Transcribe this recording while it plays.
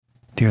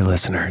Dear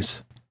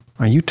listeners,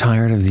 are you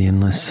tired of the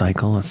endless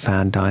cycle of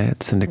fad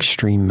diets and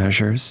extreme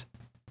measures?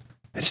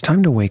 It's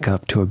time to wake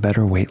up to a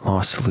better weight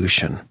loss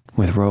solution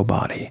with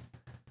Rowbody.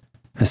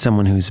 As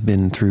someone who's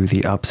been through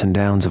the ups and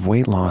downs of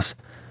weight loss,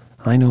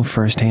 I know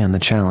firsthand the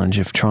challenge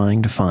of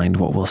trying to find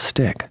what will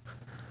stick.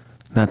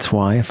 That's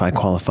why if I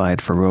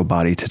qualified for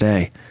Rowbody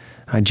today,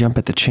 I'd jump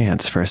at the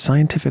chance for a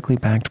scientifically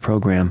backed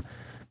program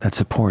that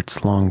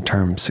supports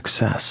long-term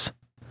success.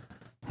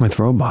 With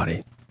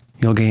Rowbody,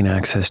 you'll gain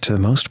access to the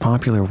most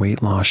popular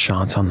weight loss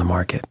shots on the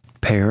market,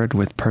 paired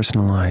with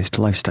personalized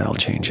lifestyle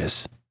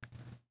changes.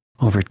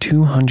 Over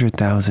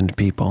 200,000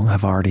 people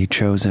have already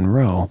chosen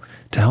Row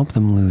to help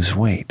them lose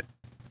weight.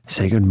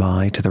 Say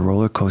goodbye to the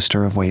roller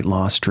coaster of weight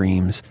loss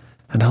dreams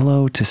and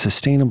hello to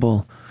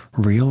sustainable,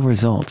 real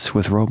results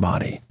with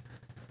Rowbody.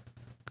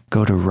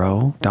 Go to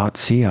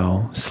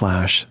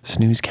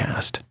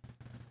row.co/snoozecast.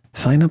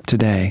 Sign up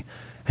today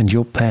and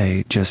you'll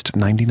pay just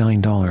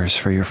 $99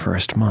 for your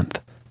first month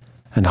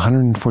and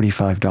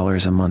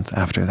 $145 a month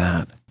after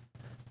that.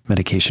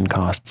 Medication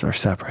costs are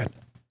separate.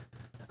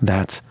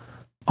 That's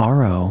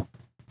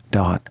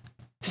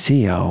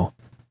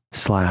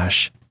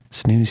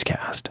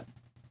ro.co/snoozecast.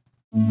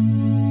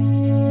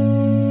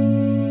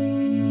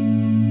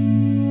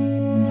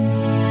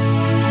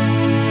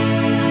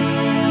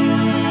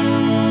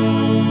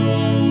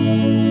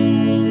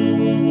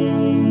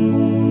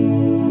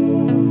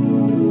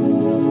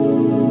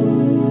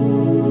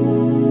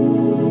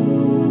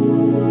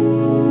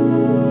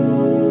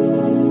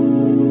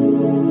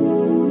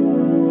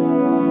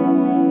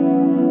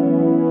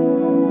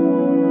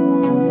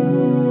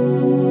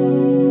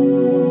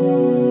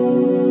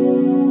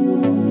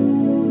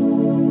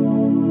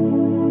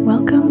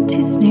 Welcome to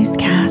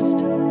Snoozecast,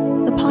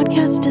 the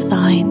podcast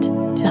designed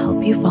to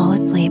help you fall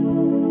asleep.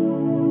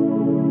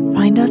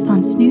 Find us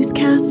on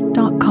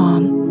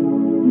snoozecast.com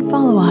and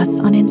follow us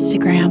on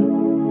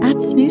Instagram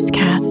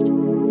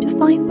 @snoozecast to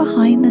find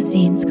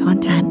behind-the-scenes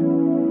content.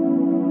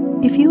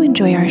 If you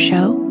enjoy our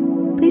show,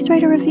 please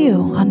write a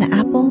review on the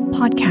Apple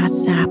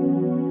Podcasts app.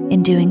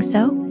 In doing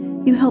so,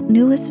 you help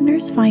new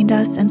listeners find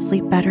us and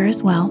sleep better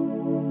as well.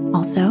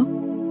 Also,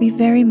 we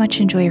very much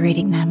enjoy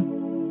reading them.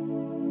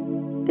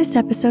 This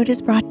episode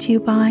is brought to you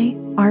by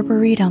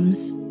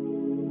Arboretums.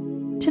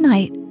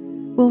 Tonight,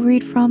 we'll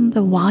read from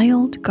The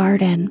Wild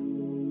Garden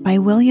by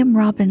William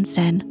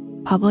Robinson,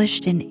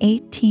 published in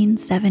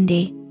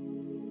 1870.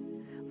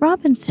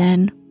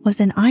 Robinson was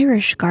an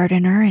Irish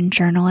gardener and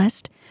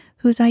journalist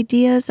whose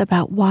ideas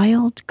about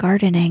wild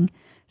gardening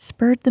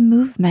spurred the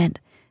movement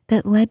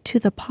that led to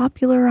the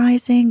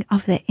popularizing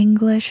of the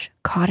English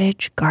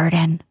cottage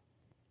garden.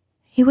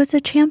 He was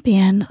a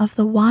champion of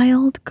the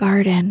wild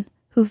garden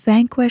who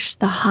vanquished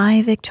the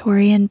high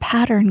Victorian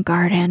pattern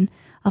garden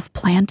of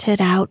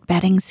planted-out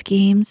bedding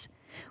schemes,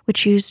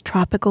 which used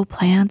tropical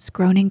plants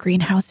grown in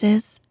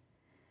greenhouses.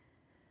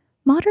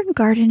 Modern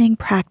gardening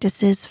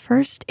practices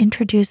first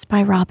introduced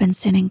by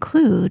Robinson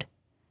include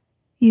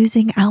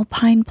using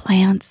alpine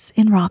plants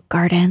in rock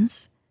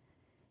gardens,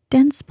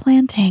 dense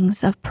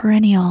plantings of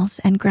perennials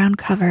and ground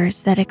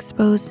covers that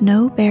expose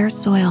no bare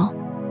soil,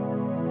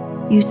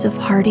 use of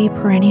hardy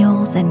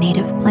perennials and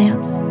native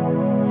plants,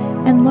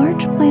 and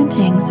large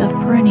plantings of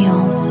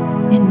perennials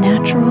in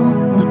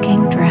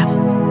natural-looking drifts.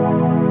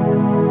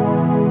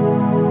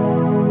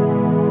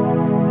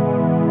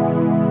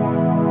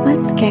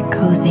 Let's get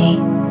cozy.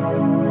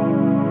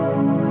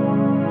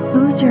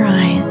 Close your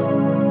eyes.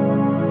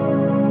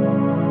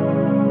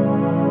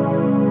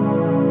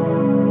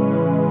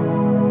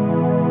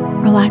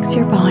 Relax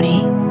your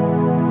body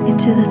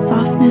into the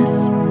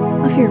softness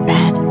of your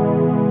bed.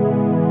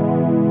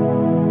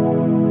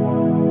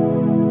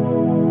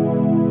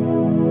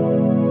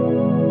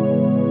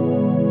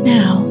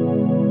 Now,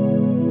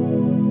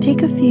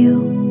 take a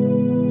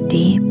few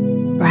deep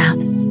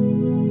breaths.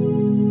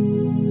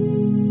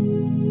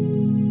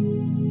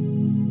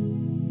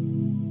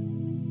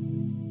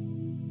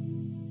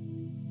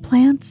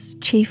 Plants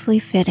chiefly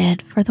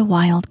fitted for the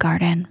wild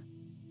garden.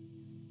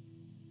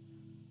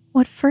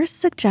 What first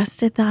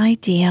suggested the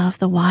idea of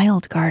the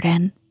wild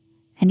garden,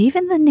 and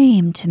even the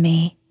name to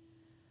me,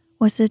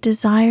 was a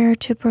desire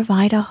to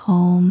provide a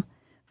home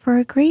for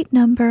a great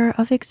number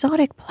of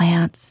exotic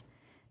plants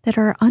that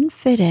are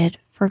unfitted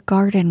for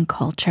garden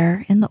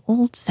culture in the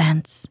old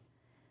sense.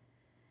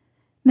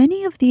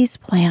 Many of these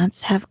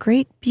plants have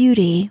great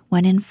beauty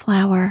when in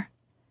flower,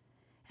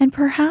 and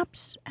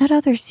perhaps at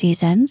other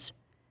seasons,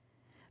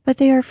 but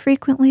they are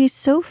frequently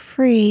so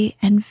free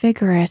and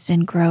vigorous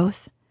in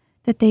growth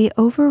that they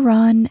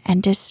overrun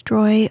and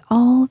destroy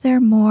all their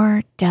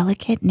more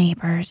delicate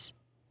neighbors.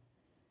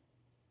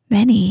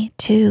 Many,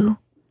 too,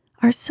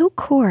 are so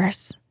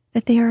coarse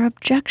that they are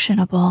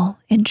objectionable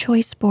in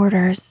choice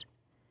borders,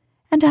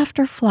 and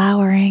after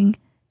flowering,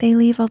 they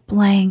leave a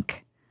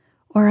blank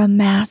or a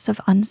mass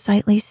of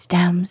unsightly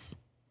stems.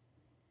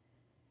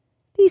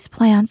 These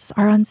plants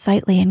are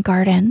unsightly in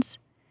gardens,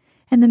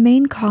 and the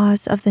main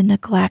cause of the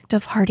neglect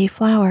of hardy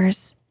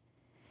flowers,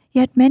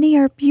 yet many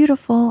are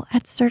beautiful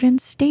at certain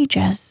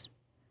stages.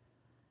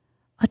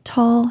 A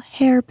tall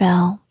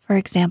harebell, for for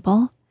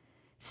example,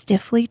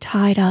 stiffly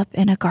tied up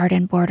in a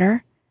garden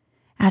border,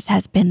 as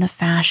has been the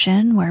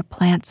fashion where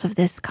plants of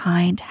this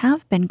kind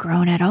have been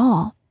grown at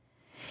all,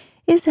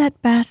 is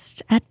at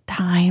best at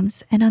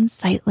times an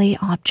unsightly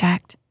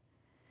object.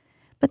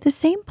 But the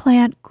same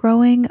plant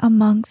growing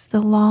amongst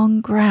the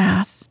long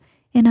grass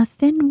in a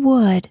thin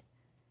wood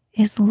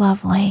is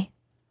lovely.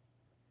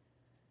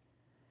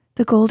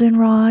 The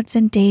goldenrods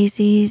and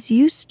daisies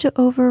used to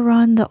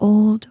overrun the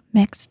old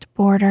mixed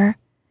border,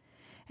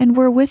 and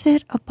were with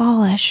it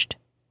abolished.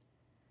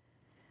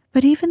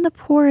 But even the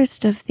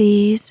poorest of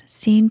these,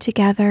 seen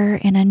together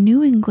in a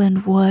New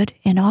England wood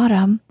in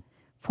autumn,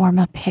 form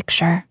a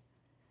picture.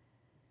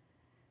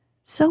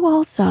 So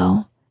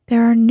also,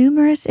 there are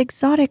numerous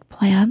exotic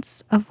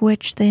plants of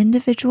which the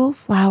individual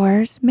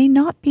flowers may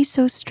not be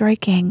so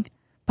striking,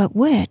 but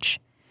which,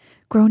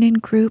 grown in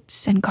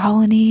groups and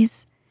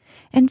colonies,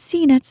 and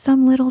seen at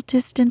some little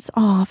distance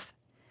off,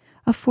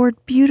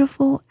 afford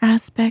beautiful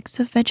aspects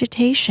of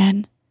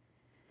vegetation,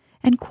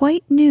 and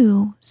quite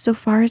new so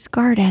far as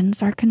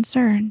gardens are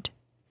concerned.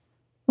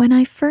 When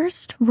I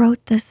first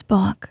wrote this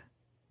book,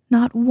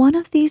 not one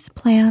of these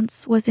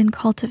plants was in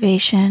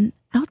cultivation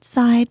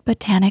outside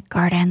botanic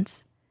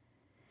gardens.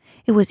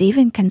 It was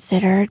even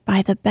considered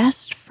by the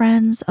best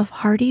friends of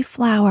hardy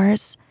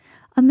flowers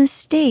a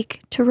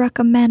mistake to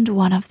recommend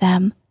one of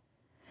them,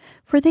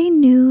 for they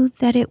knew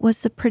that it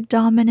was the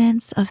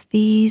predominance of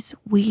these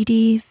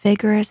weedy,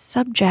 vigorous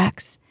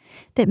subjects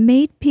that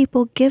made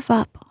people give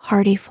up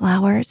hardy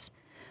flowers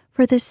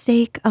for the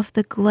sake of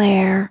the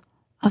glare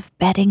of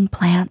bedding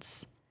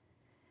plants.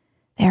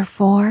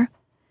 Therefore,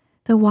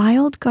 the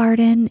wild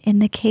garden in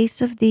the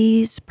case of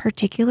these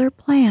particular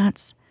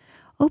plants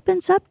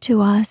opens up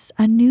to us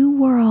a new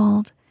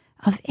world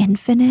of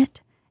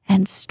infinite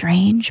and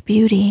strange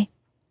beauty.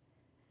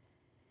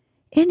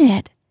 In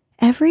it,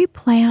 every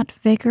plant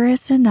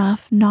vigorous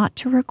enough not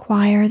to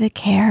require the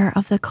care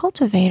of the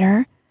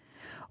cultivator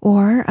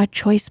or a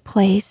choice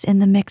place in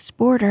the mixed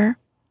border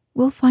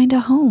will find a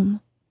home.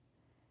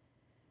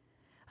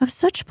 Of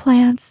such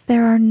plants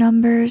there are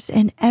numbers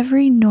in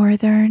every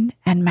northern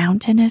and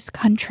mountainous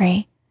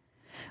country,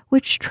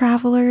 which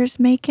travelers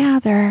may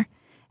gather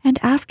and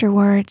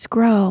afterwards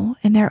grow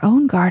in their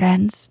own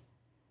gardens.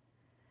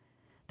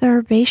 The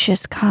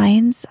herbaceous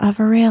kinds of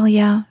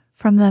Aralia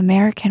from the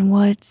American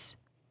woods,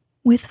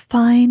 with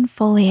fine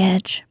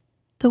foliage,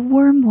 the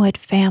wormwood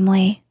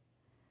family,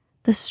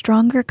 the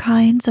stronger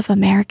kinds of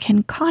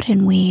American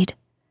cottonweed,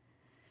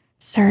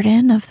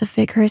 certain of the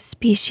vigorous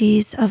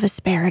species of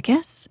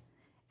asparagus,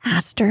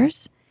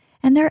 asters,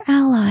 and their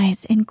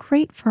allies in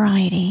great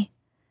variety,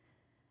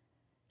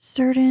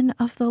 certain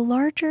of the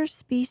larger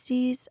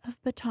species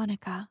of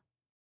Botanica,